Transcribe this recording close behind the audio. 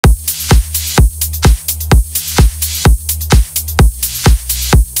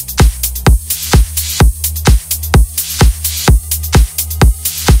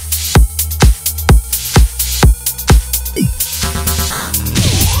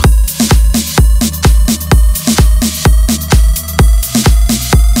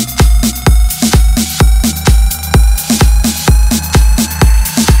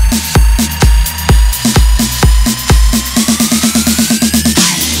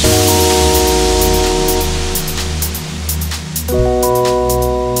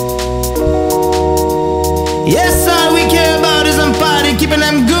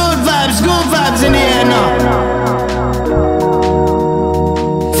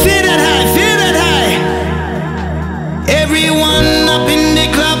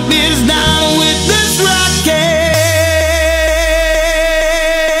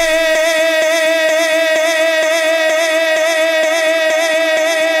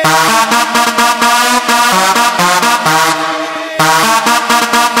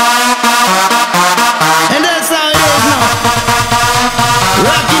And that's how it is now.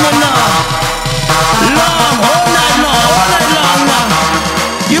 Rocking it now. Long, all night long now.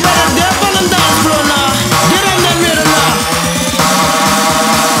 You better dip on the dance floor now. Get in the middle now.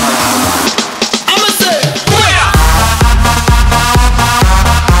 I'ma say, Booyah!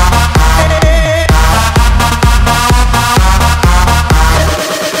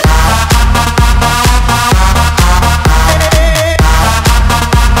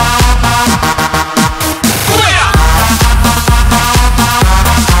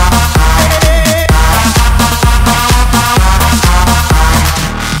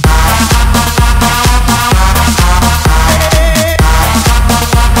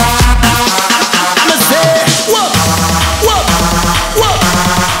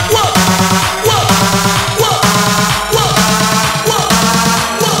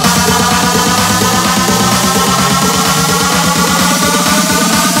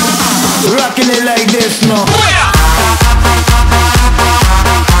 Rocking it like this, no.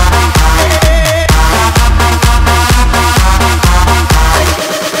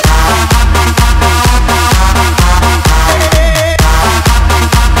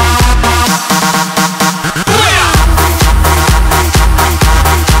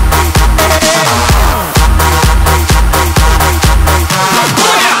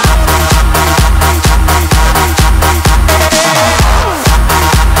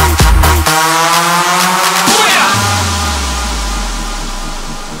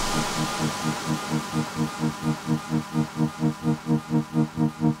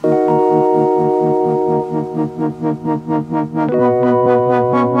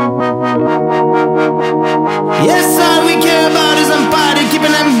 Yes, all we care about is some party,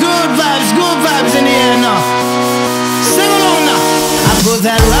 keeping them good vibes in the air now. Sing along now. I put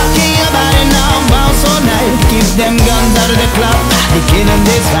that rock in your body now, bounce all night. Keep them guns out of the club, they killing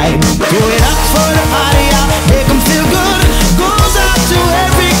this vibe. Throw it up for the party, yeah. Make them feel